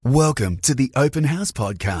Welcome to the Open House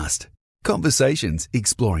Podcast. Conversations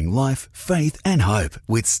exploring life, faith and hope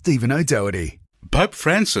with Stephen O'Doherty. Pope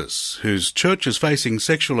Francis, whose church is facing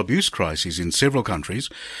sexual abuse crises in several countries,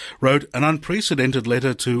 wrote an unprecedented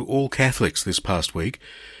letter to all Catholics this past week,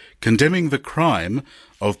 condemning the crime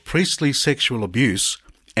of priestly sexual abuse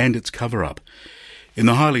and its cover-up. In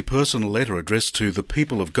the highly personal letter addressed to the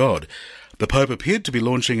people of God, the Pope appeared to be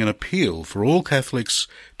launching an appeal for all Catholics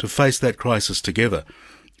to face that crisis together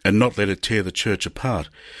and not let it tear the Church apart.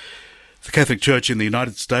 The Catholic Church in the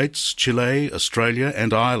United States, Chile, Australia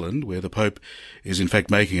and Ireland, where the Pope is in fact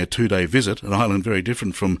making a 2-day visit, an island very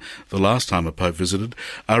different from the last time a Pope visited,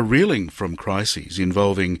 are reeling from crises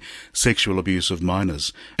involving sexual abuse of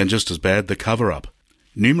minors, and just as bad, the cover-up.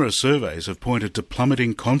 Numerous surveys have pointed to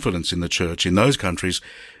plummeting confidence in the Church in those countries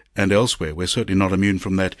and elsewhere. We're certainly not immune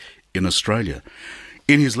from that in Australia.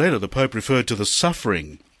 In his letter, the Pope referred to the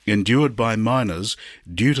suffering endured by minors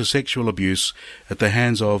due to sexual abuse at the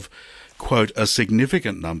hands of, quote, a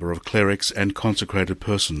significant number of clerics and consecrated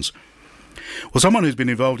persons. Well, someone who's been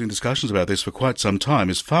involved in discussions about this for quite some time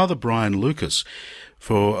is Father Brian Lucas.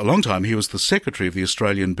 For a long time, he was the secretary of the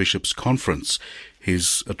Australian Bishops' Conference.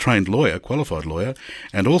 He's a trained lawyer, qualified lawyer,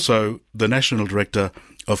 and also the national director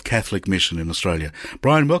of Catholic Mission in Australia.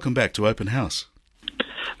 Brian, welcome back to Open House.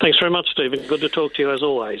 Thanks very much, Stephen. Good to talk to you as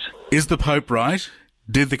always. Is the Pope right?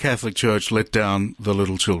 Did the Catholic Church let down the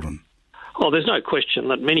little children? Oh, there's no question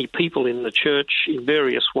that many people in the Church, in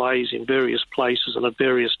various ways, in various places and at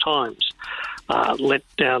various times, let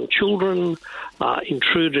down children,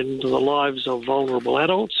 intruded into the lives of vulnerable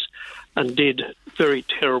adults, and did very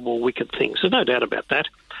terrible, wicked things. There's no doubt about that.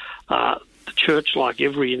 The Church, like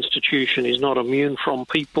every institution, is not immune from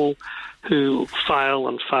people who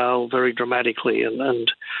fail very dramatically,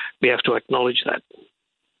 and we have to acknowledge that.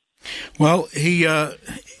 Well,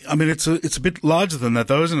 it's a bit larger than that,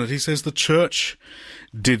 though, isn't it? He says the Church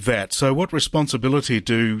did that. So what responsibility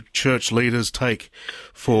do Church leaders take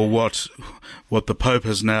for what the Pope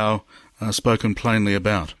has now spoken plainly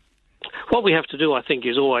about? What we have to do, I think,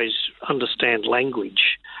 is always understand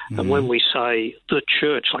language. And when we say the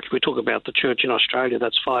Church, like if we talk about the Church in Australia,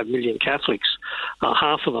 that's 5 million Catholics.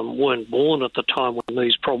 Half of them weren't born at the time when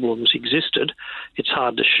these problems existed. It's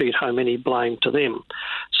hard to sheet home any blame to them.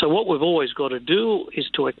 So what we've always got to do is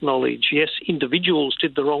to acknowledge, yes, individuals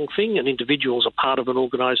did the wrong thing, and individuals are part of an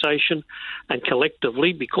organisation, and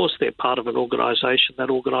collectively, because they're part of an organisation, that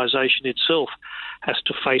organisation itself has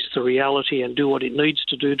to face the reality and do what it needs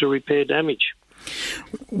to do to repair damage.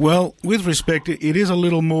 Well, with respect, it is a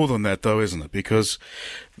little more than that, though, isn't it? Because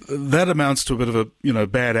that amounts to a bit of a,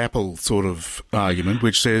 bad apple sort of argument,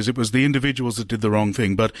 which says it was the individuals that did the wrong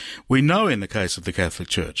thing. But we know in the case of the Catholic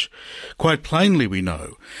Church, quite plainly we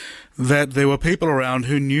know, that there were people around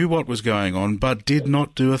who knew what was going on but did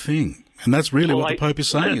not do a thing. And that's really what the Pope is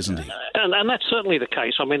saying, isn't he? And that's certainly the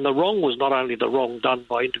case. I mean, the wrong was not only the wrong done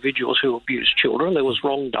by individuals who abused children, there was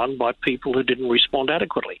wrong done by people who didn't respond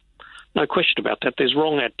adequately. No question about that. There's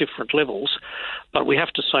wrong at different levels, but we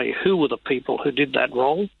have to say who were the people who did that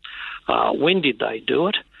wrong, when did they do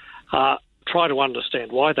it, try to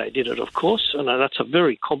understand why they did it, of course, and that's a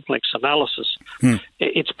very complex analysis.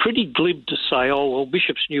 It's pretty glib to say,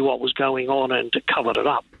 bishops knew what was going on and covered it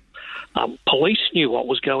up. Police knew what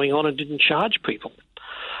was going on and didn't charge people.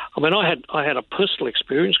 I mean, I had a personal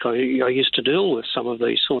experience. I used to deal with some of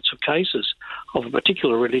these sorts of cases of a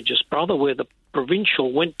particular religious brother where the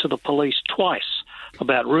provincial went to the police twice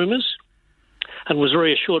about rumours and was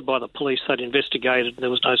reassured by the police they'd investigated and there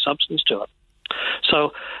was no substance to it.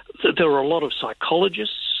 So there were a lot of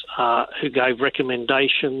psychologists who gave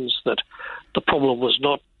recommendations that the problem was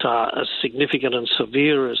not as significant and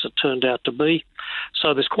severe as it turned out to be.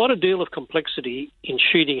 So there's quite a deal of complexity in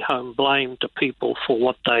shooting home blame to people for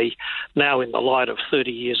what they, now in the light of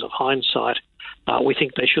 30 years of hindsight, we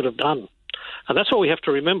think they should have done. And that's what we have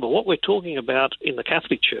to remember. What we're talking about in the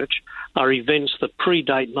Catholic Church are events that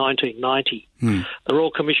predate 1990. The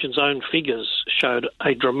Royal Commission's own figures showed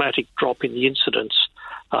a dramatic drop in the incidents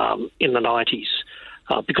in the 90s.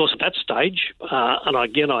 Because at that stage, and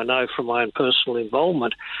again I know from my own personal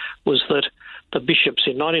involvement, was that the bishops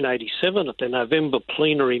in 1987 at their November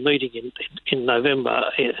plenary meeting in November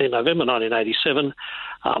 1987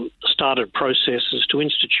 started processes to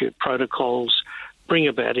institute protocols, bring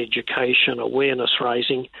about education, awareness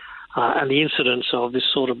raising, and the incidence of this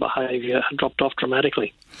sort of behaviour dropped off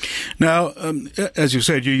dramatically. Now, as you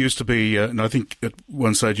said, you used to be, and I think at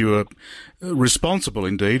one stage you were responsible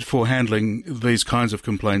indeed for handling these kinds of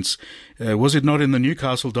complaints. Was it not in the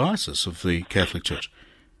Newcastle Diocese of the Catholic Church?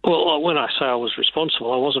 Well, when I say I was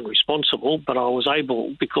responsible, I wasn't responsible, but I was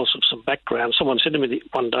able, because of some background. Someone said to me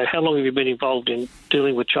one day, "How long have you been involved in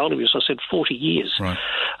dealing with child abuse?" I said, 40 years. Right.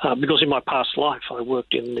 Because in my past life, I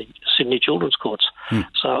worked in the Sydney Children's Courts.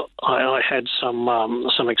 So I had some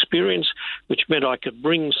experience, which meant I could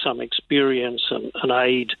bring some experience and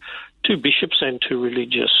aid to bishops and to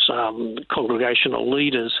religious congregational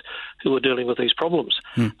leaders who were dealing with these problems.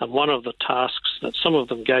 And one of the tasks that some of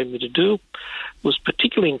them gave me to do was,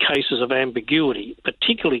 particularly in cases of ambiguity,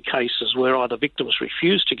 particularly cases where either victims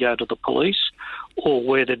refused to go to the police or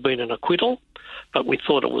where there'd been an acquittal, but we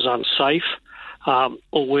thought it was unsafe,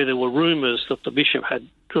 or where there were rumours that the bishop had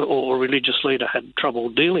or a religious leader had trouble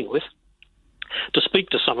dealing with, to speak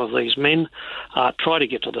to some of these men, try to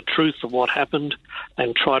get to the truth of what happened,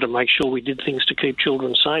 and try to make sure we did things to keep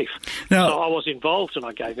children safe. Now, so I was involved, and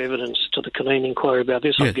I gave evidence to the Canneen inquiry about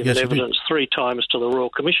this. I've given evidence 3 times to the Royal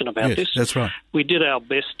Commission about this. That's right. We did our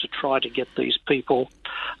best to try to get these people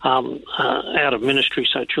out of ministry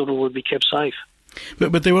so children would be kept safe.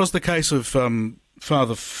 But there was the case of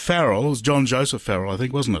Father Farrell, it was John Joseph Farrell, I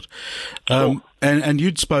think, wasn't it? And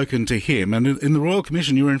you'd spoken to him, and in the Royal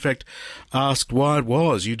Commission you were in fact asked why it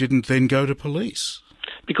was you didn't then go to police.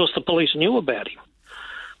 Because the police knew about him.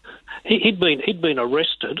 He'd been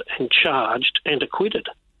arrested and charged and acquitted.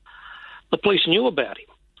 The police knew about him.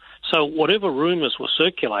 So whatever rumours were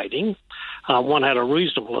circulating, one had a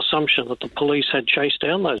reasonable assumption that the police had chased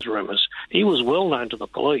down those rumours. He was well known to the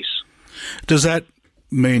police. Does that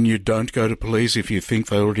mean you don't go to police if you think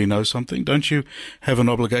they already know something? Don't you have an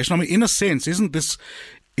obligation? I mean, in a sense, isn't this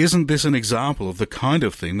an example of the kind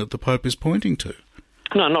of thing that the Pope is pointing to?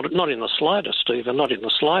 No, not in the slightest, Stephen, not in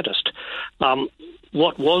the slightest.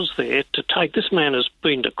 What was there to take? This man has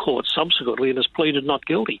been to court subsequently and has pleaded not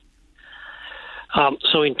guilty.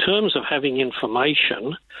 So in terms of having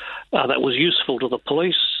information that was useful to the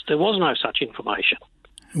police, there was no such information.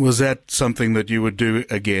 Was that something that you would do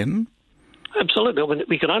again? Absolutely. I mean,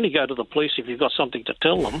 we can only go to the police if you've got something to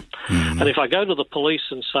tell them. And if I go to the police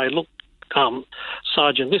and say, look,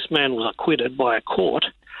 Sergeant, this man was acquitted by a court,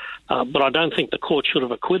 but I don't think the court should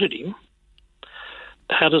have acquitted him,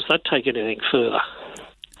 how does that take anything further?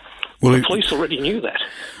 Well, the police already knew that.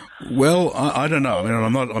 Well, I don't know. I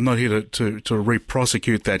mean, I'm not here to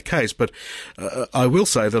re-prosecute that case, but I will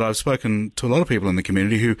say that I've spoken to a lot of people in the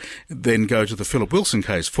community who then go to the Philip Wilson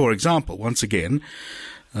case. For example, once again,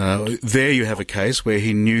 there you have a case where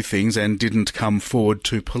he knew things and didn't come forward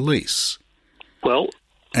to police. Well,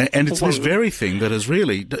 and it's this very thing that is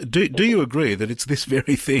really... Do you agree that it's this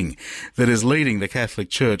very thing that is leading the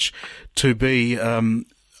Catholic Church to be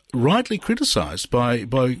rightly criticised by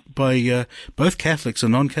both Catholics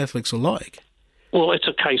and non-Catholics alike? Well, it's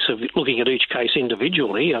a case of looking at each case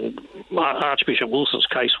individually, and Archbishop Wilson's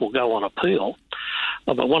case will go on appeal.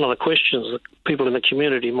 But one of the questions that people in the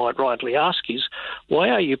community might rightly ask is, why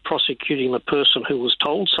are you prosecuting the person who was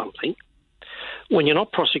told something when you're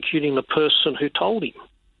not prosecuting the person who told him,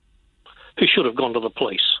 who should have gone to the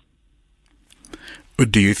police?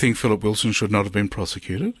 But do you think Philip Wilson should not have been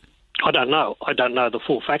prosecuted? I don't know. I don't know the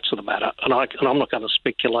full facts of the matter, and I'm not going to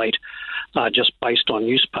speculate just based on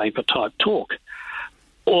newspaper-type talk.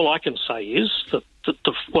 All I can say is that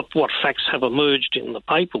what facts have emerged in the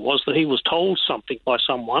paper was that he was told something by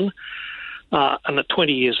someone, and that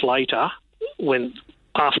 20 years later, when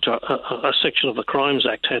after a section of the Crimes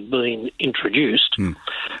Act had been introduced,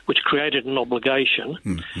 which created an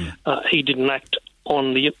obligation, he didn't act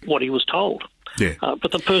on what he was told. Yeah.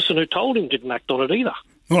 But the person who told him didn't act on it either.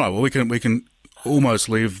 All right, well, we can almost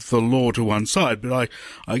leave the law to one side, but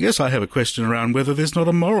I guess I have a question around whether there's not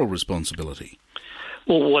a moral responsibility.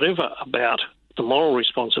 Well, whatever about the moral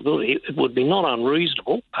responsibility, it would be not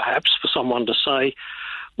unreasonable, perhaps, for someone to say,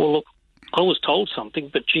 well, look, I was told something,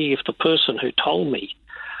 but gee, if the person who told me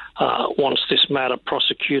wants this matter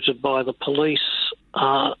prosecuted by the police,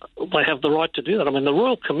 they have the right to do that. I mean, the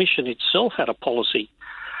Royal Commission itself had a policy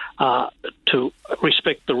to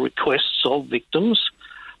respect the requests of victims,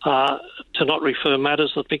 to not refer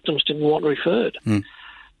matters that victims didn't want referred.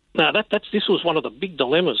 Now, this was one of the big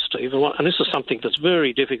dilemmas, Steve, and this is something that's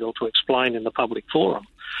very difficult to explain in the public forum.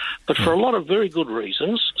 But for a lot of very good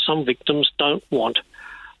reasons, some victims didn't want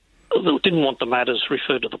the matters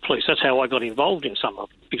referred to the police. That's how I got involved in some of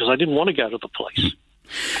them, because I didn't want to go to the police.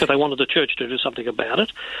 But they wanted the church to do something about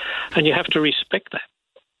it, and you have to respect that.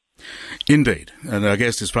 Indeed. And our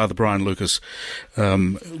guest is Father Brian Lucas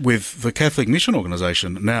with the Catholic Mission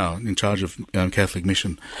Organisation, now in charge of Catholic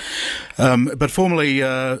Mission, but formerly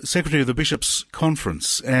Secretary of the Bishops'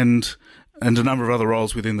 Conference. And and a number of other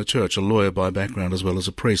roles within the church, a lawyer by background as well as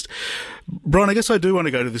a priest. Brian, I guess I do want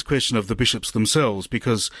to go to this question of the bishops themselves,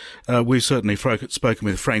 because we've certainly spoken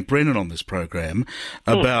with Frank Brennan on this program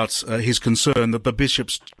about his concern that the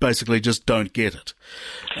bishops basically just don't get it.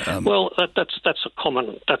 Well, that's a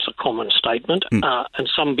common statement, and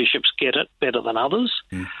some bishops get it better than others.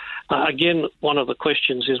 Again, one of the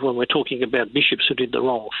questions is, when we're talking about bishops who did the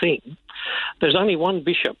wrong thing, there's only one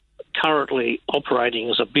bishop currently operating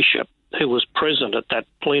as a bishop who was present at that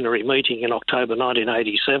plenary meeting in October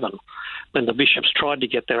 1987 when the bishops tried to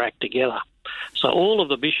get their act together. So all of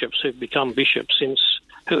the bishops who've become bishops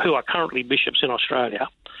who are currently bishops in Australia,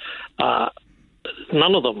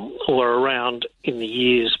 none of them were around in the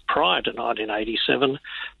years prior to 1987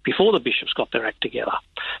 before the bishops got their act together.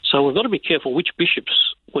 So we've got to be careful which bishops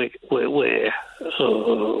we're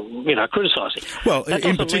criticising. Well,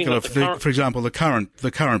 in particular, for example, the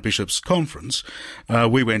current bishops' conference,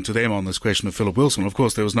 we went to them on this question of Philip Wilson. Of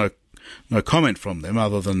course, there was no comment from them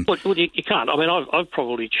other than... Well, you can't. I mean, I've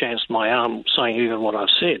probably chanced my arm saying even what I've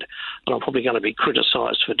said, and I'm probably going to be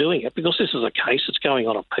criticised for doing it, because this is a case that's going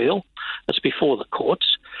on appeal. It's before the courts,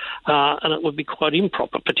 and it would be quite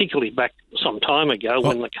improper, particularly back some time ago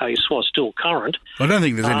when the case was still current. I don't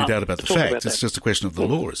think there's any doubt about the facts. It's just a question of the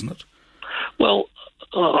law, isn't it? Well,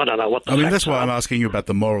 I don't know what the facts are. That's why I'm asking you about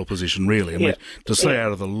the moral position, really. I mean, to stay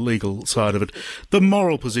out of the legal side of it. The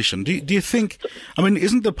moral position, do you think... I mean,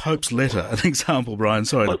 isn't the Pope's letter an example, Brian?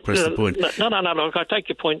 Sorry to press the point. No. I take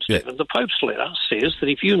your point, Stephen. The Pope's letter says that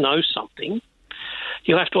if you know something,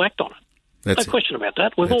 you have to act on it. No question about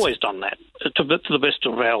that. We've always done that to the best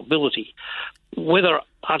of our ability. Whether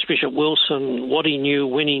Archbishop Wilson, what he knew,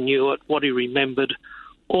 when he knew it, what he remembered,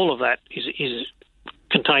 all of that is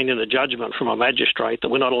contained in a judgment from a magistrate that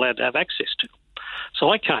we're not allowed to have access to. So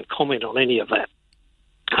I can't comment on any of that.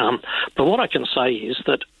 But what I can say is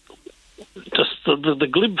that just the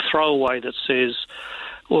glib throwaway that says,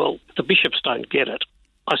 well, the bishops don't get it,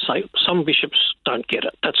 I say some bishops don't get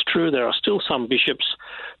it. That's true. There are still some bishops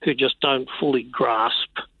who just don't fully grasp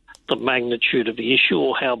the magnitude of the issue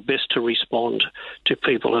or how best to respond to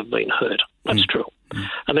people who have been hurt. That's true.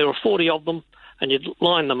 And there are 40 of them, and you'd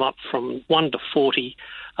line them up from 1 to 40,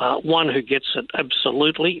 one who gets it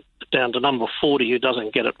absolutely, down to number 40 who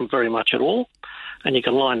doesn't get it very much at all, and you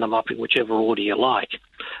can line them up in whichever order you like.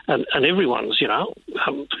 And everyone's,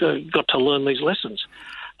 got to learn these lessons.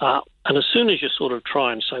 And as soon as you sort of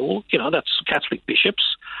try and say, well, that's Catholic bishops,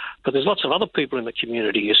 but there's lots of other people in the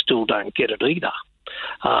community who still don't get it either.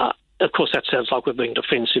 Of course, that sounds like we're being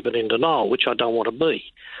defensive and in denial, which I don't want to be.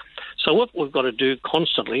 So what we've got to do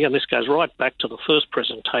constantly, and this goes right back to the first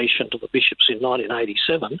presentation to the bishops in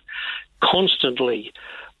 1987, constantly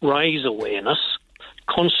raise awareness,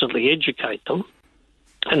 constantly educate them,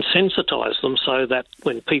 and sensitise them so that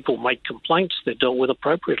when people make complaints, they're dealt with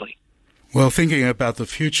appropriately. Well, thinking about the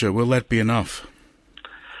future, will that be enough?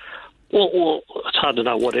 Well, it's hard to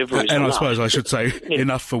know whatever is enough. And I suppose I should say,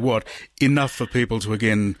 enough for what? Enough for people to,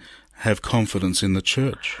 again, have confidence in the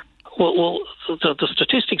church. Well, the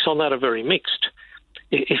statistics on that are very mixed.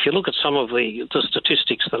 If you look at some of the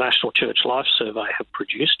statistics the National Church Life Survey have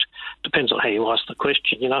produced, depends on how you ask the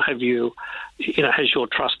question. Has your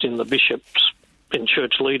trust in the bishops, in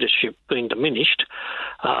church leadership, been diminished?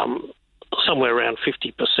 Somewhere around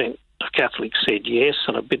 50% of Catholics said yes,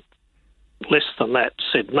 and a bit less than that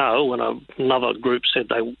said no, and another group said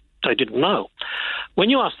they didn't know. When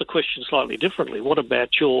you ask the question slightly differently, what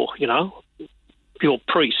about your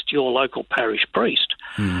priest, your local parish priest?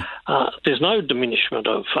 There's no diminishment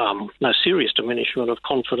of no serious diminishment of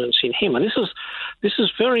confidence in him, and this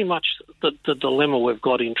is very much the dilemma we've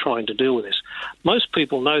got in trying to deal with this. Most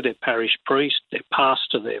people know their parish priest, their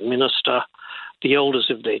pastor, their minister, the elders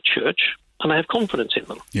of their church, and they have confidence in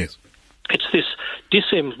them. Yes. It's this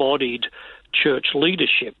disembodied church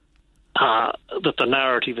leadership that the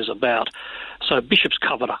narrative is about. So bishops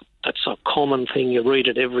covered up. That's a common thing. You read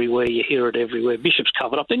it everywhere. You hear it everywhere. Bishops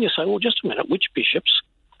covered up. Then you say, well, just a minute, which bishops?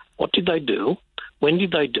 What did they do? When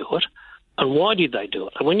did they do it? And why did they do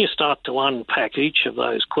it? And when you start to unpack each of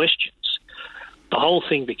those questions, the whole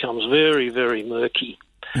thing becomes very, very murky.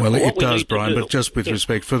 Well, it does, Brian, but just with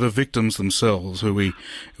respect for the victims themselves, who we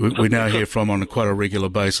now hear from on quite a regular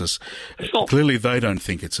basis, clearly they don't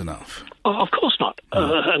think it's enough. Of course not.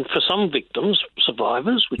 And for some victims,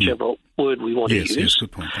 survivors, whichever word we want to use, yes,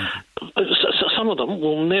 good point. Some of them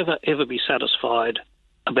will never, ever be satisfied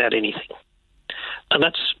about anything. And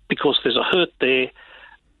that's because there's a hurt there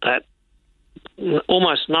that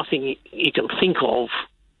almost nothing you can think of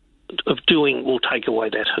doing will take away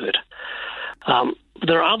that hurt.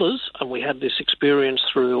 There are others, and we had this experience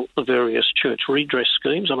through the various church redress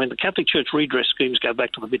schemes. I mean, the Catholic Church redress schemes go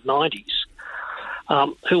back to the mid-90s,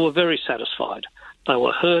 who were very satisfied. They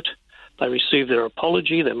were hurt. They received their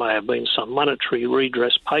apology. There may have been some monetary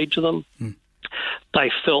redress paid to them. They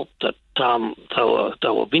felt that they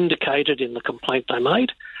were vindicated in the complaint they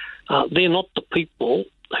made. They're not the people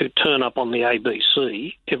who turn up on the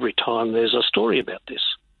ABC every time there's a story about this.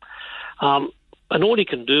 And all you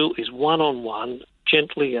can do is one-on-one,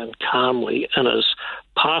 gently and calmly, and as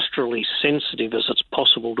pastorally sensitive as it's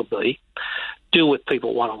possible to be, deal with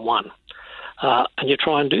people one-on-one. And you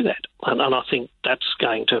try and do that. And I think that's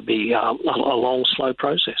going to be a long, slow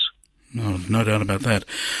process. No doubt about that.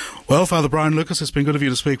 Well, Father Brian Lucas, it's been good of you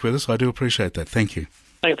to speak with us. I do appreciate that. Thank you.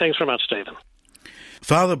 Thanks very much, Stephen.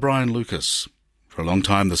 Father Brian Lucas, for a long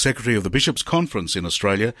time the Secretary of the Bishops' Conference in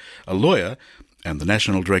Australia, a lawyer, and the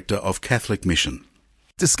National Director of Catholic Mission.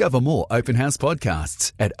 Discover more Open House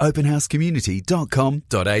podcasts at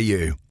openhousecommunity.com.au.